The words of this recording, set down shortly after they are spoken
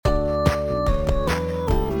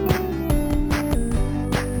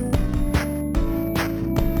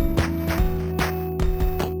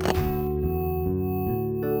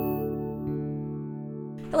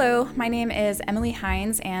My name is Emily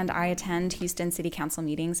Hines, and I attend Houston City Council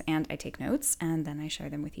meetings and I take notes, and then I share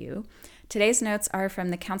them with you. Today's notes are from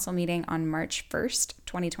the council meeting on March 1st,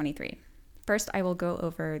 2023. First, I will go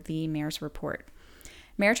over the mayor's report.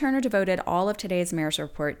 Mayor Turner devoted all of today's mayor's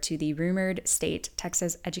report to the rumored state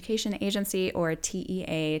Texas Education Agency, or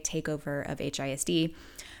TEA, takeover of HISD,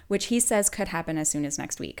 which he says could happen as soon as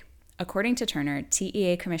next week. According to Turner,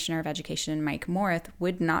 TEA Commissioner of Education Mike Morath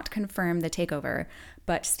would not confirm the takeover,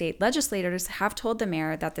 but state legislators have told the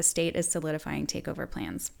mayor that the state is solidifying takeover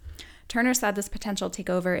plans. Turner said this potential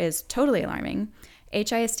takeover is totally alarming.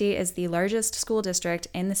 HISD is the largest school district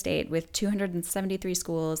in the state with 273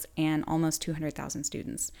 schools and almost 200,000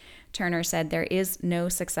 students. Turner said there is no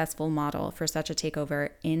successful model for such a takeover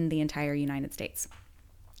in the entire United States.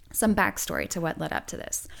 Some backstory to what led up to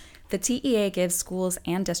this. The TEA gives schools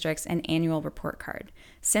and districts an annual report card.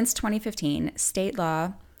 Since 2015, state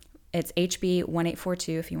law, it's HB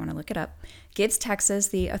 1842 if you want to look it up, gives Texas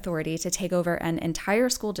the authority to take over an entire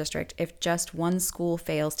school district if just one school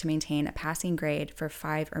fails to maintain a passing grade for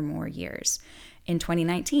 5 or more years. In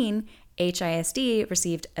 2019, HISD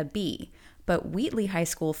received a B, but Wheatley High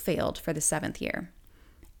School failed for the 7th year.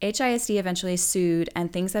 HISD eventually sued,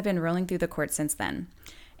 and things have been rolling through the courts since then.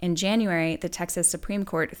 In January, the Texas Supreme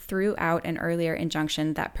Court threw out an earlier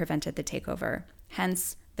injunction that prevented the takeover,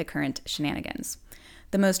 hence the current shenanigans.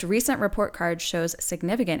 The most recent report card shows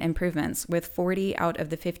significant improvements, with 40 out of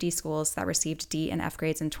the 50 schools that received D and F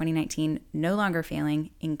grades in 2019 no longer failing,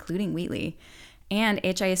 including Wheatley, and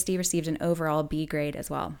HISD received an overall B grade as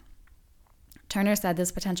well. Turner said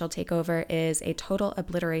this potential takeover is a total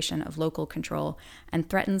obliteration of local control and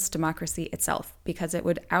threatens democracy itself because it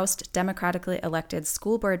would oust democratically elected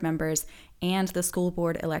school board members and the school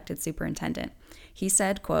board elected superintendent. He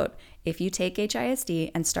said, quote, "If you take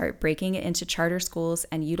HISD and start breaking it into charter schools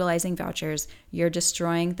and utilizing vouchers, you're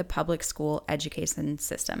destroying the public school education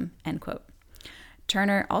system," end quote.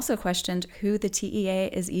 Turner also questioned who the TEA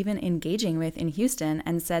is even engaging with in Houston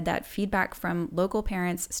and said that feedback from local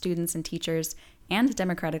parents, students, and teachers and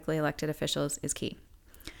democratically elected officials is key.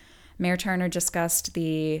 Mayor Turner discussed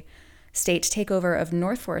the state takeover of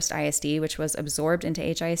North Forest ISD, which was absorbed into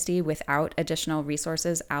HISD without additional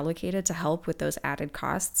resources allocated to help with those added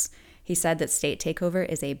costs. He said that state takeover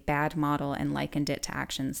is a bad model and likened it to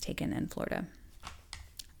actions taken in Florida.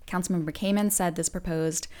 Councilmember Kamen said this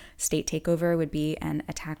proposed state takeover would be an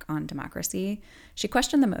attack on democracy. She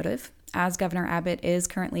questioned the motive, as Governor Abbott is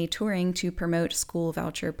currently touring to promote school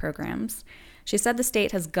voucher programs. She said the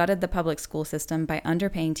state has gutted the public school system by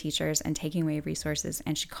underpaying teachers and taking away resources,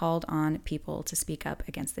 and she called on people to speak up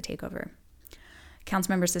against the takeover.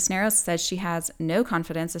 Councilmember Cisneros says she has no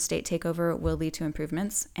confidence a state takeover will lead to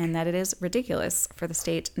improvements, and that it is ridiculous for the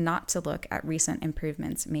state not to look at recent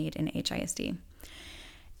improvements made in HISD.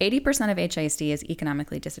 80% of HISD is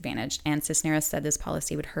economically disadvantaged, and Cisneros said this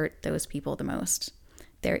policy would hurt those people the most.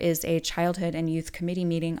 There is a Childhood and Youth Committee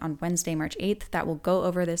meeting on Wednesday, March 8th that will go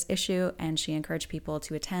over this issue, and she encouraged people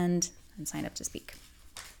to attend and sign up to speak.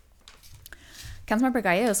 Councilmember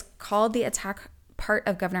Gallegos called the attack part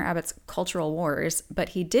of Governor Abbott's cultural wars, but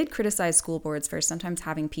he did criticize school boards for sometimes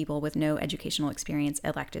having people with no educational experience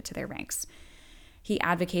elected to their ranks. He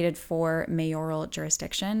advocated for mayoral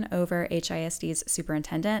jurisdiction over HISD's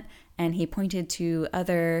superintendent, and he pointed to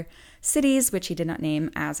other cities, which he did not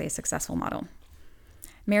name, as a successful model.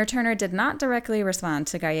 Mayor Turner did not directly respond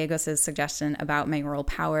to Gallegos' suggestion about mayoral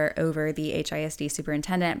power over the HISD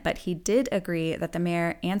superintendent, but he did agree that the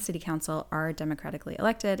mayor and city council are democratically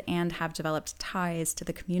elected and have developed ties to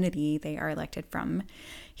the community they are elected from.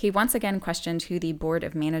 He once again questioned who the board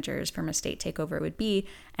of managers from a state takeover would be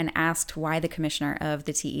and asked why the commissioner of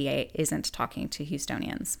the TEA isn't talking to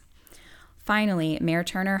Houstonians. Finally, Mayor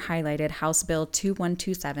Turner highlighted House Bill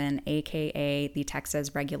 2127, aka the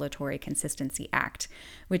Texas Regulatory Consistency Act,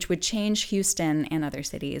 which would change Houston and other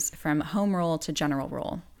cities from home rule to general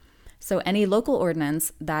rule. So any local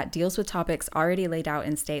ordinance that deals with topics already laid out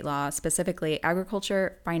in state law, specifically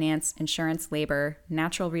agriculture, finance, insurance, labor,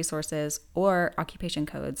 natural resources, or occupation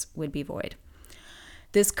codes, would be void.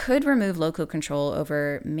 This could remove local control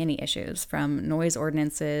over many issues, from noise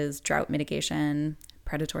ordinances, drought mitigation,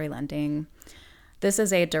 predatory lending. This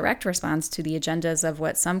is a direct response to the agendas of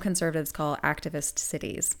what some conservatives call activist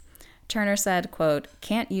cities. Turner said, quote,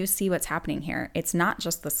 "Can't you see what's happening here? It's not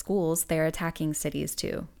just the schools, they're attacking cities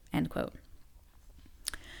too," end quote.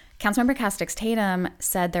 Councilmember Castix Tatum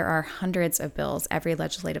said there are hundreds of bills every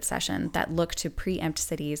legislative session that look to preempt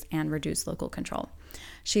cities and reduce local control.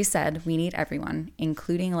 She said, "We need everyone,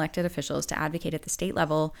 including elected officials, to advocate at the state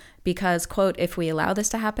level because, quote, if we allow this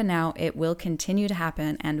to happen now, it will continue to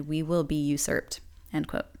happen and we will be usurped," end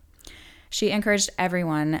quote. She encouraged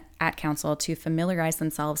everyone at council to familiarize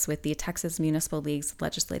themselves with the Texas Municipal League's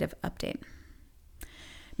legislative update.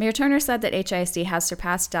 Mayor Turner said that HISD has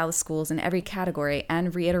surpassed Dallas schools in every category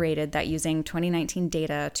and reiterated that using 2019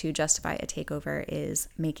 data to justify a takeover is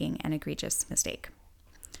making an egregious mistake.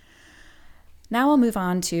 Now we'll move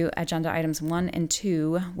on to agenda items 1 and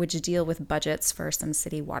 2, which deal with budgets for some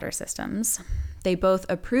city water systems. They both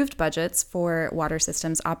approved budgets for water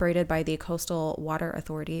systems operated by the Coastal Water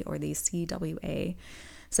Authority, or the CWA.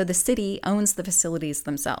 So the city owns the facilities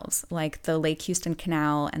themselves, like the Lake Houston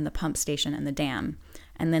Canal and the pump station and the dam.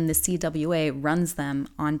 And then the CWA runs them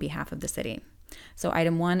on behalf of the city. So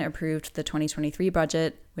item 1 approved the 2023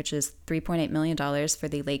 budget, which is $3.8 million for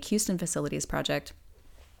the Lake Houston Facilities Project.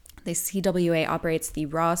 The CWA operates the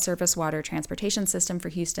raw surface water transportation system for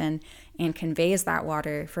Houston and conveys that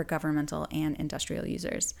water for governmental and industrial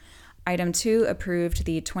users. Item 2 approved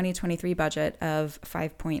the 2023 budget of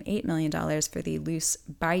 $5.8 million for the Luce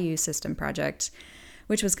Bayou System project,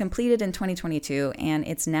 which was completed in 2022, and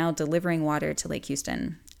it's now delivering water to Lake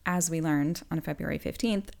Houston. As we learned on February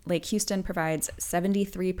 15th, Lake Houston provides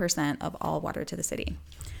 73% of all water to the city.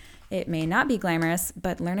 It may not be glamorous,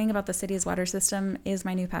 but learning about the city's water system is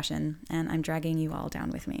my new passion, and I'm dragging you all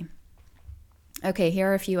down with me. Okay, here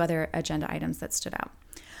are a few other agenda items that stood out.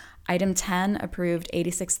 Item 10 approved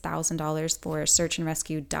 $86,000 for search and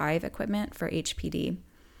rescue dive equipment for HPD.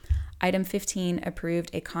 Item 15 approved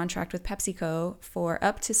a contract with PepsiCo for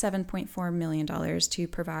up to $7.4 million to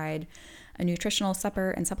provide a nutritional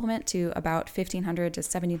supper and supplement to about 1,500 to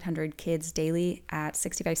 1,700 kids daily at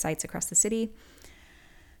 65 sites across the city.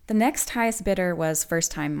 The next highest bidder was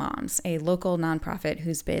First Time Moms, a local nonprofit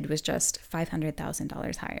whose bid was just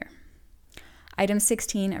 $500,000 higher. Item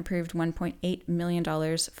 16 approved $1.8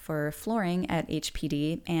 million for flooring at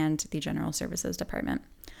HPD and the General Services Department.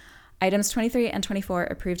 Items 23 and 24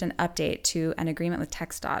 approved an update to an agreement with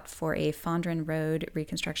TxDOT for a Fondren Road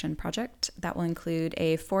reconstruction project that will include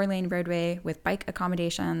a 4-lane roadway with bike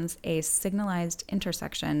accommodations, a signalized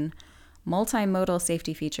intersection, multimodal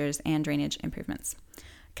safety features, and drainage improvements.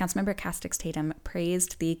 Councilmember Castix Tatum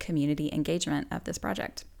praised the community engagement of this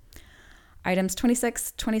project. Items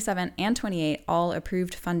 26, 27, and 28 all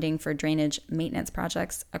approved funding for drainage maintenance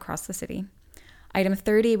projects across the city. Item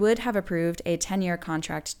 30 would have approved a 10-year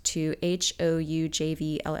contract to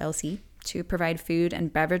HOUJV LLC to provide food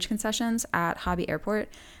and beverage concessions at Hobby Airport.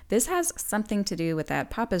 This has something to do with that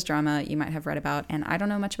Papa's drama you might have read about, and I don't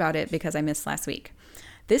know much about it because I missed last week.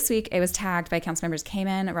 This week, it was tagged by Councilmembers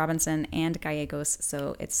Kamen, Robinson, and Gallegos,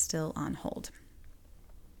 so it's still on hold.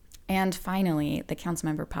 And finally, the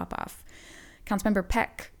Councilmember Pop-Off. Councilmember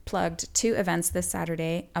Peck plugged 2 events this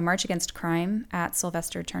Saturday, a March Against Crime at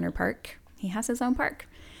Sylvester Turner Park. He has his own park.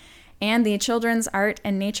 And the Children's Art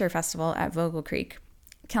and Nature Festival at Vogel Creek.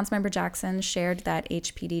 Councilmember Jackson shared that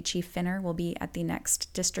HPD Chief Finner will be at the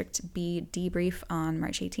next District B debrief on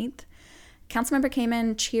March 18th. Councilmember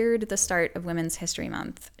Kamen cheered the start of Women's History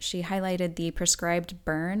Month. She highlighted the prescribed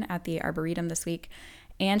burn at the Arboretum this week,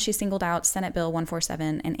 and she singled out Senate Bill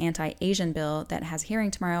 147, an anti-Asian bill that has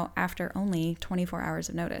hearing tomorrow after only 24 hours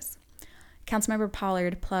of notice. Councilmember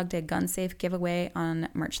Pollard plugged a gun safe giveaway on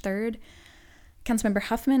March 3rd. Councilmember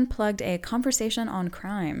Huffman plugged a conversation on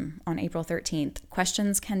crime on April 13th.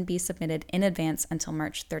 Questions can be submitted in advance until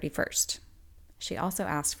March 31st. She also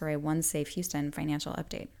asked for a One Safe Houston financial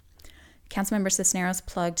update. Councilmember Cisneros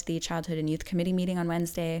plugged the Childhood and Youth Committee meeting on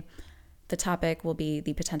Wednesday. The topic will be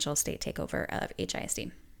the potential state takeover of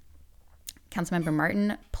HISD. Councilmember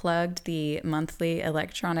Martin plugged the monthly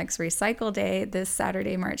Electronics Recycle Day this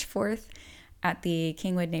Saturday, March 4th at the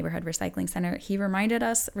Kingwood Neighborhood Recycling Center. He reminded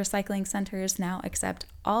us recycling centers now accept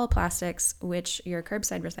all plastics, which your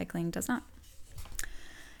curbside recycling does not.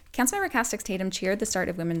 Councilmember Castix Tatum cheered the start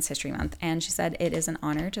of Women's History Month, and she said it is an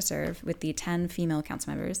honor to serve with the 10 female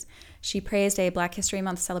council members. She praised a Black History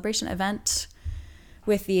Month celebration event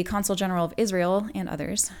with the Consul General of Israel and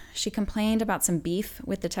others. She complained about some beef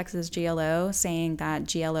with the Texas GLO, saying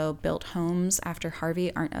that GLO built homes after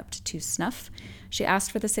Harvey aren't up to snuff. She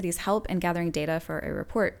asked for the city's help in gathering data for a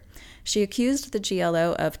report. She accused the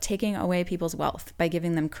GLO of taking away people's wealth by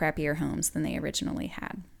giving them crappier homes than they originally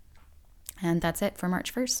had. And that's it for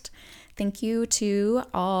March 1st. Thank you to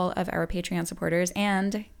all of our Patreon supporters,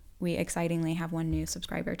 and we excitingly have one new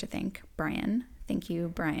subscriber to thank, Brian. Thank you,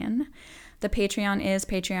 Brian. The Patreon is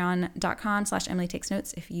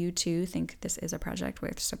patreon.com/EmilyTakesNotes if you too think this is a project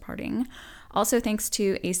worth supporting. Also, thanks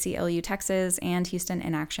to ACLU Texas and Houston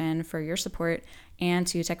in Action for your support, and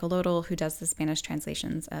to Tecolotal, who does the Spanish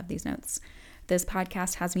translations of these notes. This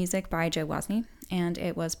podcast has music by Joe Wozni, and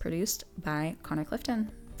it was produced by Connor Clifton.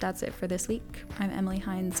 that's it for this week. I'm Emily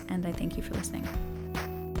Hines, and I thank you for listening.